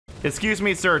Excuse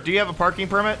me, sir. Do you have a parking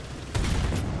permit?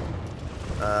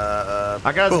 I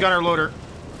got his boom. gunner loader.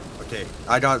 Okay,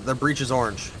 I got the breach is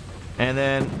orange. And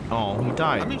then, oh, he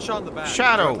died. I mean, shot in the back.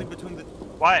 Shadow.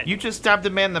 What? You just stabbed a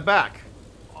man in the back.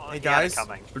 Oh, Hey guys,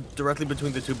 directly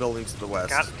between the two buildings to the west.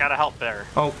 Gotta help Bear.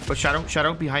 Oh, but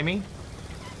Shadow behind me.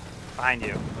 Behind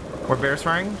you. Where Bear's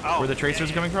firing? Oh, Where the tracers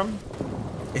yeah. coming from?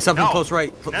 Hey, something No. close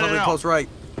right. No, Something no. close right.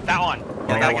 That one. Yeah, Gotta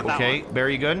that get one. Okay, Bear,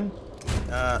 you good?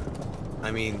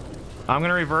 I mean, I'm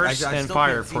gonna reverse I and still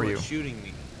fire can't see for you. what's shooting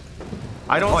me.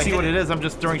 I don't Oh, I see hit what it. it is. I'm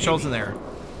just throwing shells in there.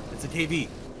 It's a KV.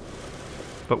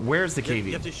 But where's the You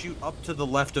KV? have to shoot up to the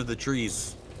left of the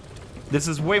trees. This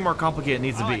is way more complicated than it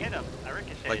needs to I be. hit him. I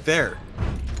ricocheted. Like there.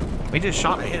 He just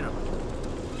shot I me. hit him.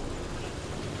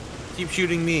 Keep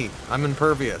shooting me. I'm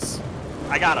impervious.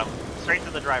 I got him. Straight to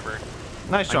the driver.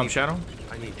 Nice I job, need- Shadow.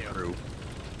 I need crew.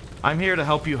 I'm here to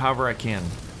help you however I can.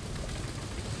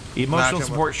 Emotional Nah,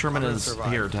 support I'm Sherman gonna is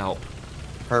survive. here to help.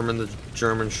 Herman, the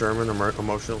German Sherman,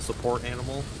 emotional support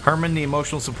animal. Herman, the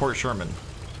emotional support Sherman.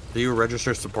 Do you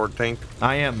register support tank?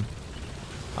 I am.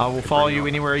 I will Could follow bring you you on.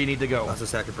 anywhere you need to go. That's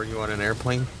just I could bring you on an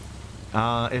airplane.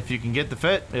 If you can get the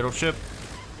fit, it'll ship.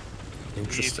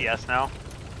 Interesting. UPS now.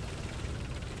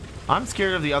 I'm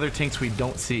scared of the other tanks we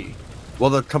don't see. Well,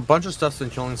 the bunch of stuff's been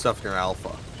killing stuff near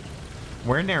Alpha.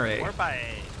 We're near A. We're by.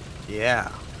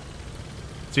 Yeah.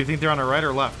 So you think they're on our right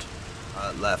or left?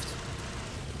 Left.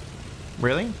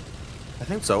 Really? I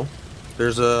think so.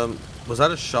 There's a. Was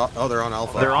that a shot? Oh, they're on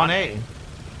Alpha. They're on A.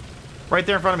 Right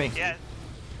there in front of me. Yeah.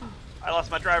 I lost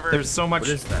my driver. There's so much. What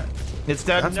is that? It's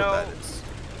dead. That's No. what that is.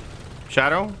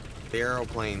 Shadow? The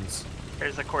aeroplanes.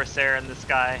 There's a Corsair in the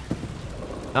sky.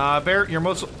 Bear, your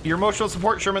emotional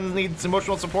support. Sherman needs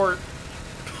emotional support.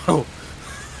 Oh.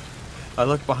 I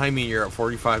look behind me. You're at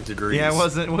 45 degrees. Yeah,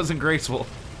 it wasn't graceful.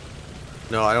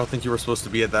 No, I don't think you were supposed to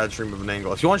be at that extreme of an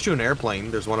angle. If you want to shoot an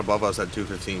airplane, there's one above us at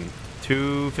 215.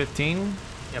 215?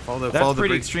 Yeah, follow the. That's follow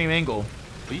pretty the extreme angle.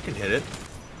 But you can hit it.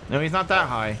 No, he's not that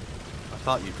high. I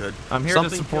thought you could. I'm here to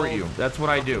support you. That's what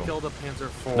I do. Killed a Panzer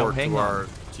IV No, hang on.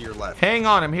 to your left. Hang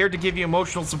on, I'm here to give you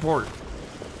emotional support.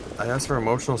 I asked for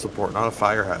emotional support, not a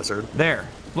fire hazard. There.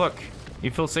 Look.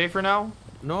 You feel safer now?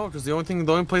 No, because the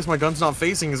only place my gun's not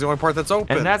facing is the only part that's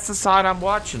open. And that's the side I'm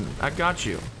watching. I got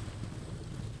you.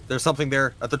 There's something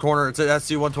there at the corner. It's at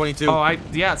SC-122. Oh,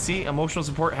 yeah, see? Emotional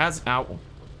support has... Ow.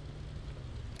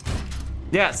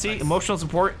 Yeah, see? Nice. Emotional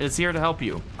support is here to help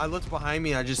you. I looked behind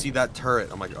me and I just see that turret.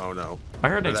 I'm like, oh no. I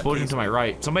heard an Or that explosion to my piece.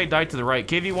 right. Somebody died to the right.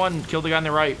 KV-1 killed the guy on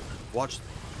the right. Watch.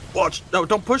 No,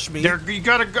 don't push me.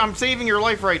 I'm saving your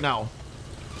life right now.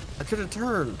 I could have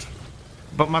turned.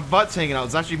 But my butt's hanging out.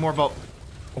 It's actually more about...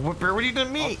 What are you doing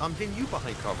to me? I'm getting you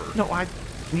behind cover. No, I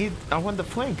wanted to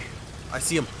flank. I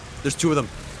see him. There's two of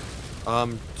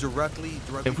them. Directly.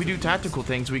 If we to do the tactical east.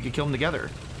 things, we could kill them together.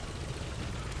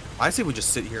 I say we just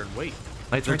sit here and wait. It's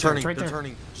They're right there, turning. it's right They're there.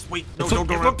 turning. Just wait. No, It don't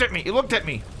go around. looked at me. It looked at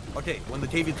me. Okay, when the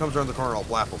KV comes around the corner, I'll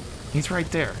blap him. He's right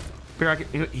there. Bear,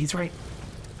 he's right.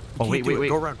 Oh, Can't wait, do wait, it. wait.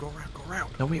 Go around.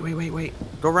 No, wait.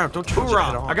 Go around. Don't charge it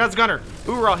head Hoorah! on. I got his gunner.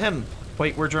 Hoorah, him.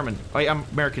 Wait, we're German. Wait, I'm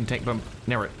American tank, but I'm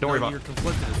never it. Don't worry about You're it.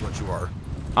 conflicted is what you are.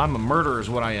 I'm a murderer is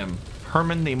what I am.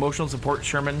 Herman, the emotional support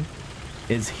Sherman,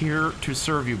 is here to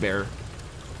serve you, Bear,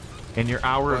 in your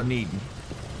hour of What? need.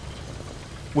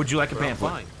 Would you like a Well,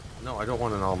 pamphlet? fine. No, I don't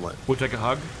want an omelet. Would you like a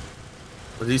hug?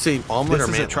 What did you say, omelet This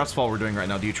or is a man? trust fall we're doing right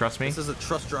now. Do you trust me? This is a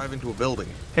trust drive into a building.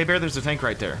 Hey, Bear, there's a tank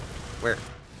right there. Where?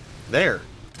 There.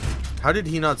 How did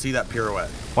he not see that pirouette?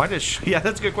 Why did yeah,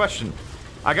 that's a good question.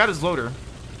 I got his loader.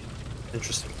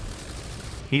 Interesting.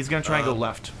 He's gonna try and go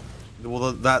left.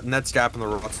 Well, that next gap in the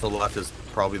rocks to the left is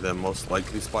probably the most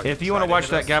likely spot. If you want to watch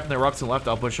that gap in the rocks to the left,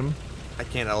 I'll push him. I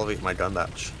can't elevate my gun that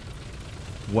much.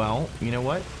 Well, you know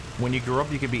what? When you grow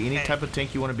up, you can be any type of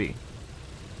tank you want to be.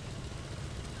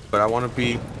 But I want to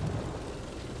be.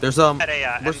 There's At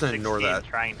a we're just gonna M16 ignore that.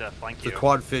 trying to flank The you.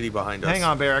 quad 50 behind us. Hang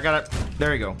on, Bear. I got it.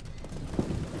 There you go.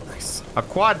 Nice. A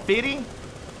quad 50?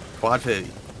 Quad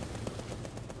 50.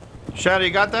 Shadow,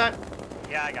 you got that?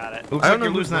 Yeah, I got it. Looks like you're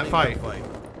losing that fight.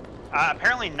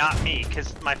 Apparently not me,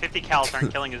 because my 50 cals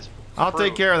aren't killing his I'll crew.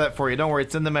 take care of that for you. Don't worry,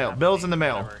 it's in the mail. Bill's in the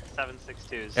mail. Whatever,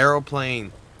 762s.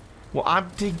 Aeroplane. Well, I'm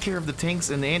taking care of the tanks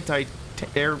and the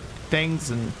anti-air things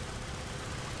and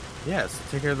Yes,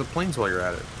 take care of the planes while you're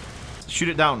at it. shoot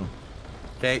it down.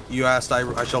 Okay, you asked,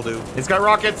 I shall do. It's got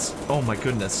rockets. Oh my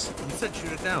goodness. You said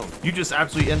shoot it down. You just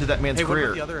absolutely ended that man's Hey, what career.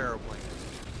 about the other aeroplane?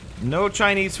 No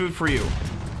Chinese food for you.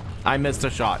 I missed a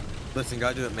shot. Listen,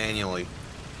 gotta do it manually.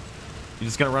 You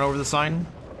just gonna run over the sign?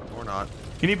 Or not.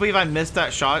 Can you believe I missed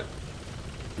that shot?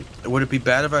 Would it be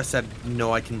bad if I said,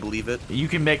 no, I can believe it? You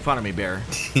can make fun of me, Bear.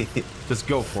 Just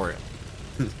go for it.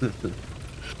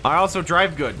 I also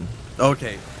drive good.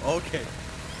 Okay. Okay.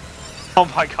 Oh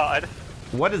my god.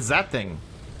 What is that thing?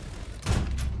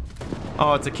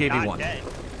 Oh, it's a KV-1. Not dead.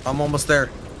 I'm almost there.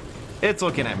 It's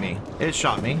looking at me. It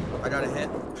shot me. I got a hit.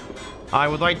 I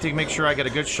would like to make sure I get a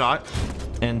good shot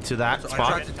into that So I spot.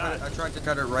 tried to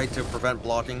cut it right to prevent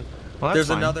blocking. Well, that's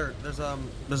fine.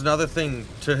 There's another thing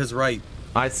to his right.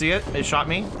 I see it. It shot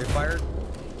me. It fired.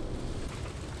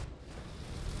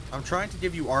 I'm trying to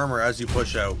give you armor as you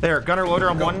push out. There, gunner loader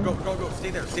on Go, one. go.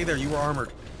 Stay there. You were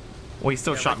armored. Well, he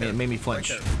still Yeah, shot right me. there. It made me flinch.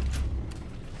 Right there.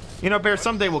 You know, Bear,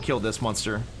 someday we'll kill this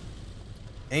monster.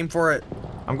 Aim for it.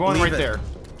 I'm going Leave right it. there.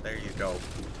 There you go.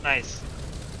 Nice.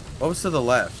 What was to the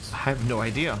left? I have no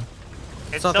idea.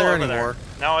 It's not still there over anymore.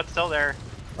 There. No, it's still there.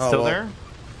 Oh, Still well, there?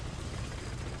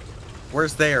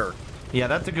 Where's there? Yeah,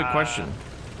 that's a good question.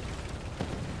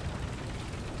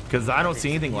 Because I don't see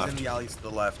anything He's left. in the alleys to the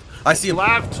left. I see him.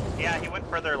 Left! Yeah, he went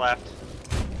further left.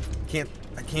 I can't.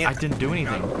 I didn't do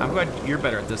anything. I'm glad you're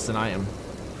better at this than I am.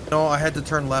 No, I had to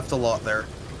turn left a lot there.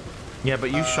 Yeah,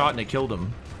 but you shot and it killed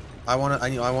him. I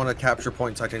wanna capture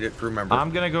points so I can get crew member.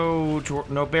 I'm gonna go to...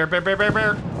 No, Bear!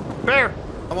 Bear!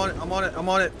 I'm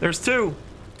on it. There's two!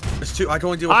 There's two. I can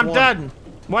only deal with I'm one. dead!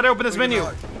 Why'd I open this No, you're menu?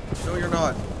 not. No, you're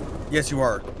not. Yes, you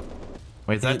are.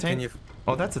 Wait, is that a Can tank? you-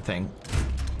 Oh, that's a thing.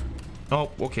 Oh,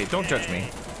 okay. Don't judge me.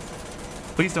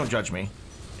 Please don't judge me.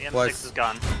 The M6 What? is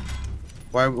gone.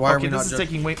 Why are Okay, we not this is just...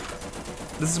 taking way...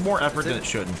 This is more effort than it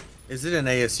should. Is it an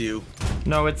ASU?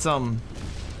 No, it's,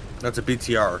 That's a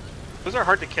BTR. Those are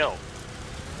hard to kill.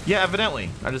 Yeah, evidently.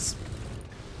 I just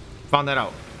found that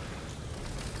out.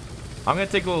 I'm gonna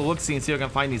take a little look-see and see if I can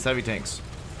find these heavy tanks.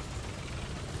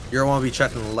 You're gonna be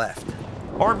checking left.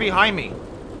 Or behind me.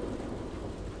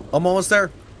 I'm almost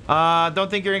there. Don't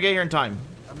think you're gonna get here in time.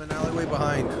 I'm an alleyway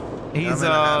behind. He's, I'm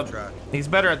in a half track. he's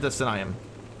better at this than I am.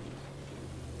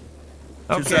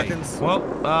 2 Okay. seconds.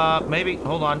 Well, maybe.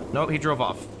 Hold on. No, he drove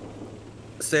off.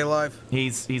 Stay alive.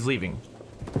 He's leaving.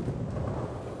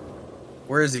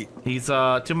 Where is he? He's,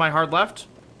 to my hard left.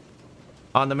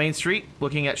 On the main street,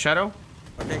 looking at Shadow.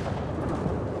 Okay.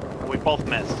 We both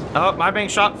missed. Oh, I'm being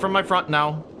shot from my front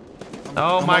now.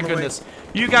 Oh I'm my on the way. goodness.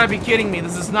 You gotta be kidding me.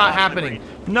 This is not I'm happening.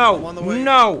 I'm No, on the way.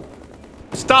 no.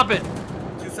 Stop it.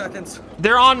 2 seconds.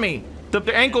 They're on me. The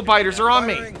ankle biters are on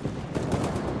me. Firing.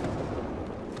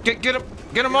 Get him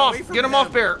Get off. away from Get him off,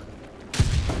 him. Bear.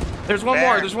 There's one more.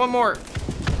 Bear. There's one more.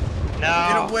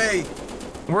 No. Get away.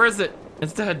 Where is it?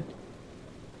 It's dead.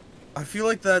 I feel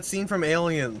like that scene from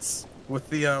Aliens with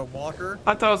the walker.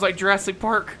 I thought it was like Jurassic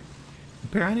Park.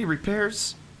 Bear, I need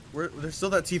repairs. There's still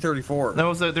that T-34.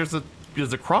 No, there's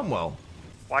a Cromwell.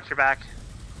 Watch your back.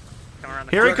 Come around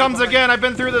the Here he corner. comes again. I've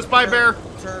been through this. Bye, Bear.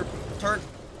 Turn.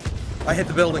 I hit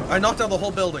the building. I knocked down the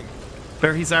whole building.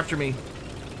 Bear, he's after me.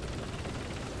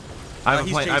 I have a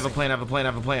he's plan. I have a chasing. plan. I have a plan. I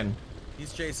have a plan.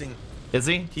 He's chasing. Is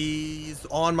he? He's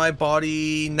on my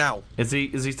body now. Is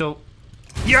he still?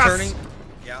 Yes! Turning.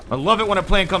 Yeah. I love it when a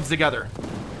plan comes together.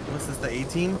 What's this, the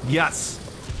A-team? Yes.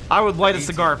 I would light a A-team.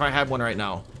 cigar if I had one right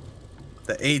now.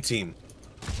 The A-team.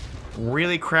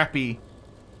 Really crappy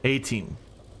A team.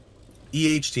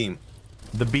 EH team.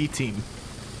 The B team.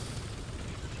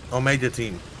 Omega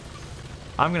team.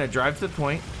 I'm gonna drive to the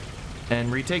point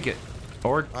and retake it.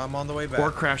 Or I'm on the way back.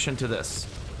 or crash into this.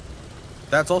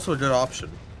 That's also a good option.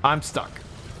 I'm stuck.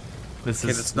 This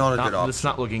Okay, is that's not a good This is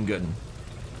not looking good.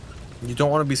 You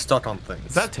don't want to be stuck on things.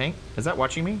 Is that a tank? Is that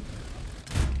watching me?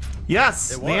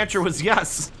 Yes! It The was. answer was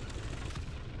yes.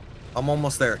 I'm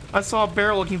almost there. I saw a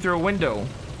bear looking through a window.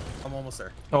 I'm almost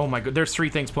there. Oh my god, there's 3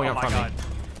 things pulling Oh up in my front of God.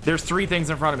 me. There's 3 things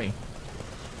in front of me.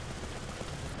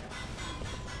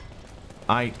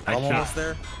 I I'm can't almost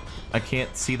there. I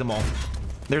can't see them all.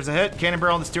 There's a hit, cannon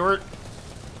barrel on the Stewart.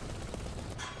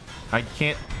 I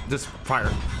can't just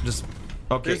fire. Just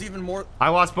okay. There's even more. I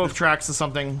lost both tracks to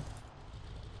something.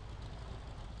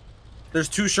 There's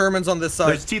 2 Shermans on this side.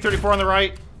 There's T-34 on the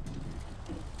right.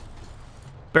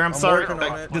 Bear, I'm sorry. working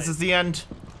on it. This is the end.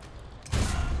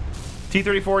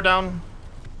 T-34 down.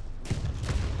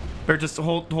 Bear, just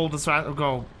hold this fast.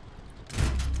 Go.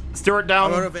 Stewart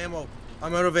down. I'm out of ammo.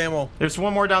 I'm out of ammo. There's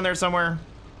one more down there somewhere.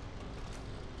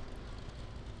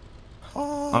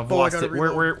 Oh, I've I lost gotta it.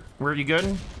 reload. Where are you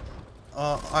good?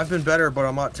 I've been better, but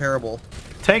I'm not terrible.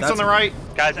 Tanks on That's- the right.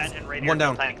 Guys, engine radiator One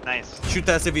down. tank, nice. Shoot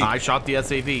the SAV. I shot the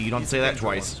SAV. You don't He's say the that danger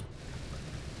twice.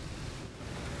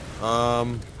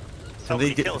 Can So they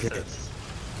many get? kill Okay. assists.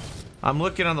 I'm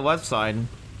looking on the left side.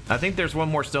 I think there's one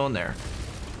more still in there.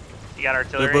 You got Boop,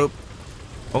 artillery. boop.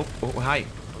 Oh, hi.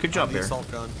 Good job, The Bear.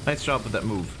 assault gun. Nice job with that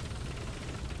move.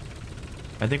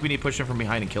 I think we need to push him from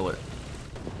behind and kill it.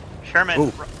 Sherman, Ooh,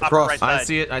 upper across. right side. I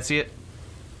see it. I see it.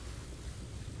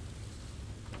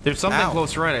 There's something Ow.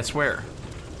 close right, I swear.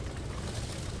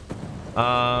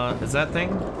 Is that thing?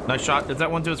 Nice shot. Is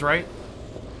that one to his right?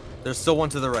 There's still one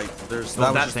to the right. There's Oh,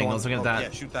 was that just thing. the I one. was looking at that. Yeah,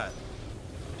 shoot that.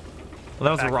 Well,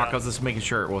 that was a Back rock. up. I was just making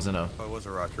sure it wasn't a... Oh, it was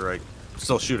a rock. You're right.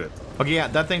 Still shoot it. Okay, yeah,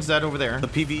 that thing's dead over there. The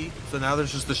PV. So now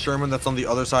there's just the Sherman that's on the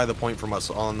other side of the point from us,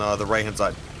 on the right-hand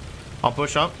side. I'll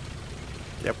push up.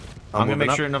 Yep. I'm gonna moving make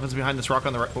up. sure nothing's behind this rock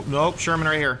on the right. Oh, nope, Sherman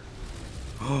right here.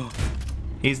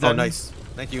 He's Oh, dead. nice.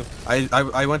 Thank you.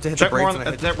 I went to hit Check the more brakes on and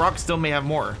I hit, that rock. Still may have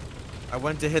more. I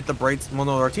went to hit the brakes. Well,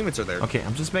 no, our teammates are there. Okay,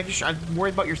 I'm just making sure. I'm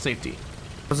worried about your safety.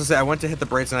 I was gonna say I went to hit the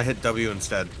brakes and I hit W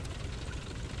instead.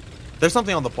 There's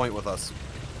something on the point with us.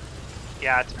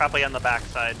 Yeah, it's probably on the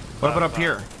backside. What about up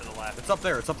here? To the left. It's up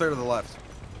there. It's up there to the left.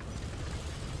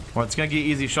 Well, it's gonna get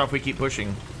easy shot if we keep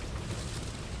pushing.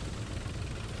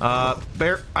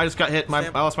 Bear, I just got hit. I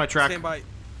lost my track. Stand by.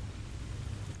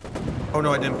 Oh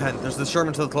no, I didn't pen. There's the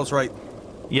Sherman to the close right.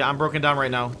 Yeah, I'm broken down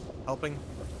right now. Helping.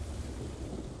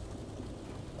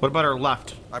 What about our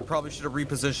left? I probably should have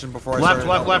repositioned before I Left,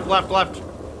 started left, helping.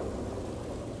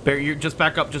 left. Bear, you just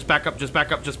back up, just back up, just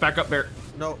back up, just back up, Bear.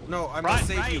 No, I'm Right, gonna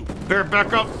save right. you. Bear,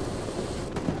 back up.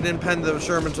 Didn't pen the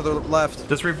Sherman to the left.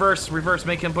 Just reverse,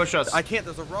 make him push us. I can't.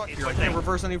 There's a rock He's here. I pushing. can't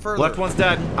reverse any further. Left one's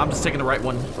dead. I'm just taking the right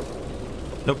one.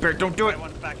 No, Bear, don't do it. Right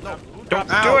one's back No, up. Ooh, don't drop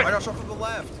do Ow, it. I got shot from the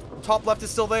left. Top left is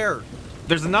still there.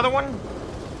 There's another one.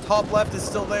 Top left is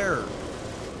still there.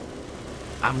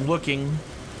 I'm looking.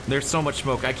 There's so much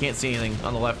smoke. I can't see anything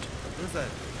on the left. What is that?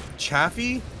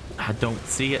 Chaffee? I don't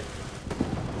see it.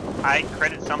 I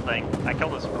credit something. I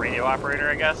killed this radio operator,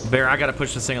 I guess. Bear, I gotta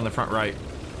push this thing on the front right.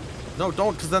 No,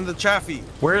 don't, because then the Chaffee.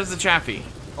 Where is the Chaffee?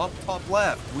 Up top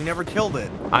left. We never killed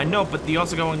it. I know, but the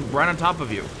also going right on top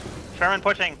of you. Sherman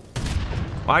pushing.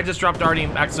 Well, I just dropped Artie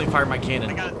and accidentally fired my I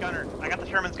cannon. got his gunner. I got the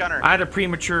Sherman's gunner. I had a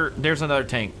premature. There's another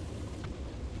tank.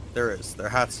 There is. There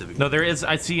has to be. No, there is.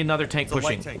 I see another tank it's a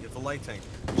pushing. light tank. It's a light tank.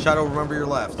 Shadow, remember your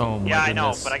left. Oh my Yeah, I know,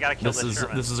 goodness. but I gotta kill this this is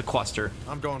Sherman. This is a cluster.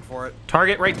 I'm going for it.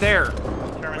 Target right there.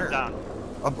 Sherman's Where? down.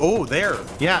 Oh, there.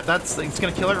 Yeah, it's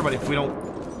gonna kill everybody if we don't.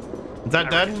 Is that I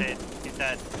dead? ricocheted. He's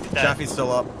dead. He's dead. Chaffee's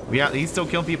still up. Yeah, he's still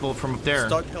killing people from up there.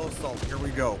 Stuck Hill Assault. Here we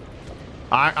go.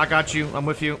 I got you. I'm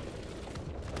with you.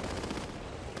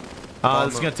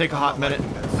 It's gonna take a hot I'm not minute.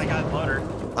 liking this. I got his loader.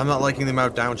 I'm not liking the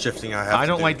amount of downshifting I have. I to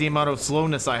don't do. like the amount of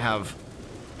slowness I have.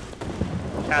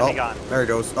 Chaffee Oh, gone. there it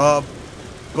goes.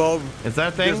 Bo. Is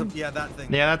that a there's thing? yeah, that thing.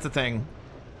 Yeah, that's a thing.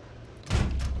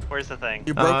 Where's the thing?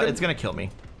 You broke it? It's gonna kill me.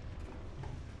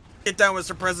 Get down,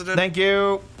 Mr. President. Thank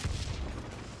you.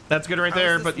 That's good right How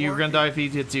there, is but this you're gonna die if he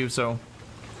hits you. So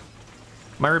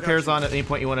my repair's you. on. At any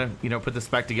point you want to, put this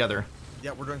back together.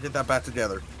 Yeah, we're gonna get that back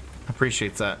together.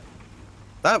 Appreciates that.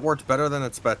 That worked better than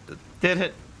expected. Did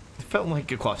it? It felt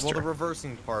like a cluster. Well, the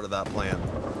reversing part of that plan.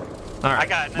 All right, I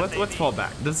got an let's SAV. fall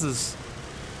back. This is.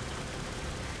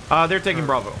 They're taking Turn.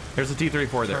 Bravo. There's a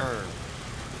T-34 there. Turn.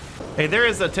 Hey, there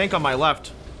is a tank on my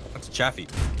left. That's Chaffee.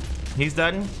 He's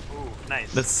dead. Ooh,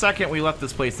 nice. The second we left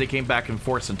this place, they came back in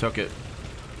force and took it.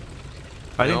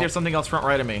 I think No. there's something else front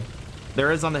right of me.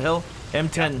 There is on the hill.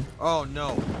 M10. Oh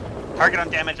no. Target on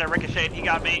damage. I ricocheted. He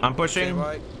got me. I'm Stay pushing.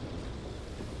 right.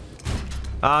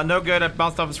 No good. I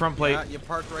bounced off his front plate. Yeah, you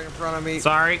parked right in front of me.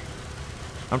 Sorry.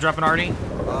 I'm dropping Artie.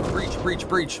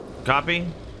 Breach. Copy.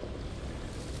 Doing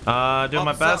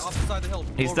my best. Opposite side of the hill.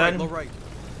 He's low dead. Right, low right.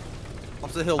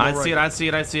 Opposite the hill. Low I right. see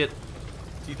it. I see it.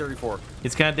 T-34.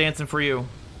 He's kind of dancing for you.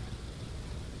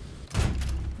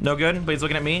 No good, but he's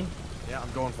looking at me. Yeah,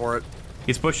 I'm going for it.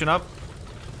 He's pushing up.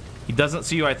 He doesn't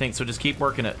see you, I think, so just keep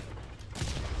working it.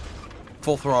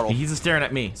 Full throttle. He's just staring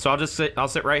at me, so I'll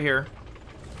sit right here.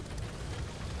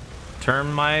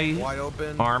 Turn my Wide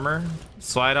open. armor,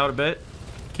 slide out a bit.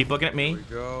 Keep looking at me. Here we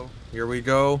go. Here we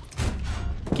go.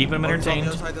 Keep him Oh, he's on the entertained.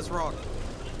 other side of this rock.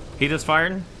 He just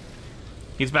fired.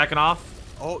 He's backing off.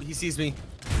 Oh, he sees me.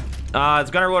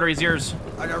 It's gunner loader. He's yours.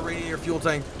 I got radiator fuel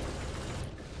tank.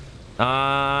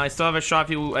 I still have a shot.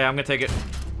 If you, I'm gonna take it.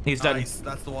 He's dead. Nice.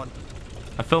 That's the one.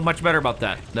 I feel much better about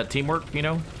that. That teamwork, you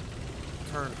know.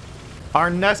 Turn. Our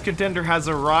next contender has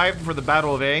arrived for the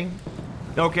Battle of A.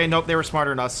 Okay, nope, they were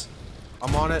smarter than us.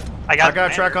 I'm on it. I I got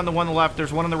got a track on the one on the left.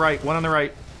 There's one on the right. One on the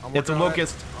right. I'm It's a working on it.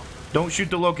 locust. Don't shoot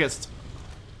the locust.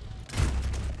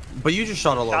 But you just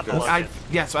shot a Shot the locust. locust.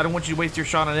 Yes, I don't want you to waste your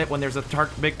shot on it when there's a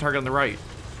big target on the right.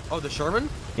 Oh, the Sherman?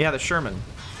 Yeah, the Sherman.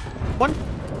 One?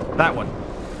 That one.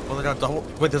 Well, they got the whole...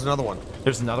 Wait, there's another one.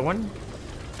 There's another one.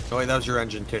 Oh, wait, that was your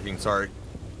engine kicking. Sorry.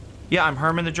 Yeah, I'm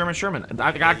Herman, the German Sherman.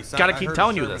 I Yeah, you sound- gotta I keep heard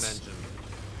telling you Sherman this. engine.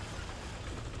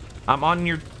 I'm on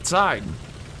your side.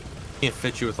 Can't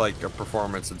fit you with like a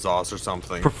performance exhaust or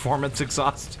something. Performance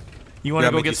exhaust. You want to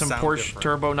Yeah, go make get you some sound Porsche different.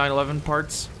 Turbo 911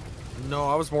 parts? No,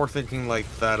 I was more thinking like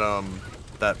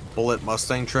that Bullet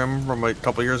Mustang trim from a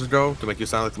couple years ago to make you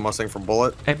sound like the Mustang from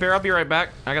Bullet. Hey, Bear, I'll be right back.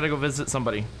 I gotta go visit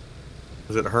somebody.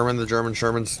 Is it Herman the German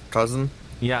Sherman's cousin?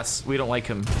 Yes, we don't like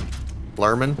him.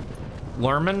 Lerman?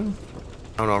 Lerman?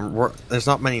 I don't know. There's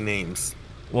not many names.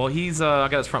 Well, he's, I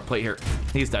got his front plate here.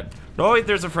 He's dead. Oh, wait,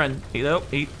 there's a friend. No,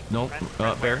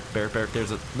 Bear,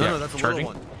 there's a... No, that's a charging.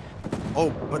 little one. Oh,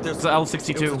 but there's... It's an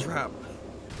L62. It was a trap.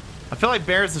 I feel like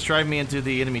Bears is driving me into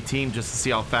the enemy team just to see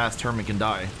how fast Herman can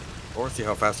die. Or see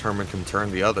how fast Herman can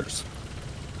turn the others.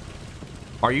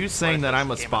 Are you saying that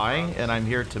I'm a spy and I'm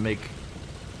here to make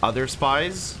other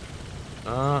spies?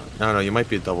 No, you might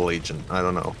be a double agent. I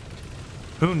don't know.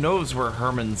 Who knows where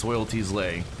Herman's loyalties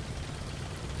lay?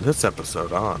 This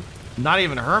episode on. Not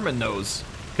even Herman knows,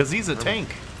 because he's a tank.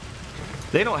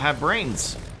 They don't have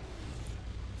brains.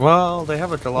 Well, they have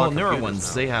like a lot of newer computers ones,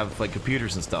 now. they have like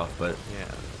computers and stuff, but... Yeah,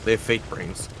 they have fake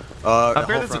brains. I bet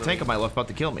there's a tank on my left about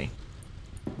to kill me.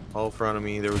 All in front of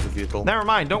me, there was a vehicle. Never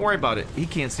mind, don't worry about it. He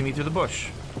can't see me through the bush.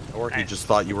 Or he just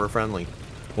thought you were friendly.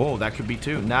 Whoa, that could be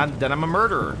too. Now then I'm a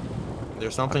murderer.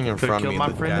 There's something in Could front have of me.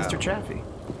 killed my friend, gap Mr. Chaffee.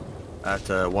 At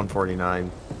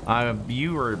 149.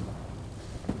 You are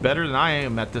better than I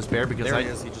am at this, Bear, because There he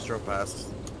is. He just drove past.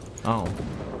 Oh.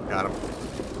 Got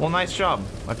him. Well, nice job.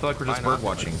 I feel like we're just Why not? bird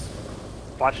watching.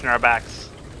 Watching our backs.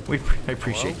 I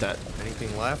appreciate Hello? that.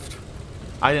 Anything left?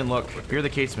 I didn't look. You're the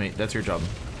casemate. That's your job.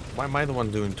 Why am I the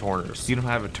one doing torners? You don't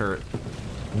have a turret.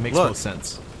 It makes Look. no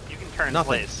sense. You can turn Nothing.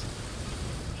 place.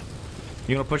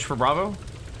 You gonna push for Bravo?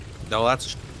 No,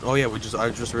 that's... Oh yeah, I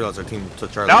just realized our team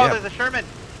took Charlie. No, Yeah. there's a Sherman.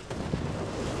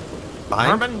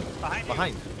 Behind? Herman? Behind you.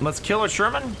 Behind. Let's kill a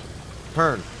Sherman?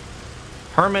 Turn.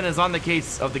 Herman is on the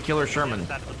case of the killer Sherman.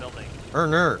 That's the building.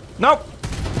 Nope!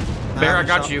 Bear, I he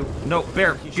got shot- you. No,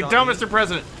 Bear, He get shot down, me. Mr.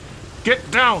 President. Get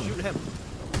down! Shoot him.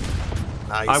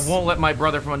 Nice. I won't let my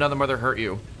brother from another mother hurt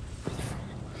you.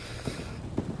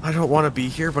 I don't want to be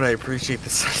here, but I appreciate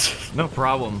this. No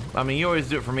problem. I mean, you always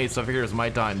do it for me, so I figured it was my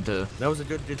time to... That was a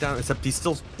good get down, except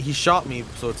he shot me,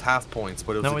 so it's half points,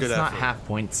 but it was No, a good it's not effort. half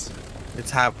points.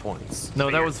 It's half points. No,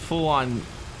 that you're- was full-on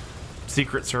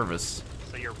Secret Service.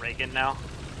 So you're Reagan now?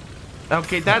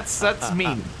 Okay, that's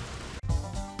mean.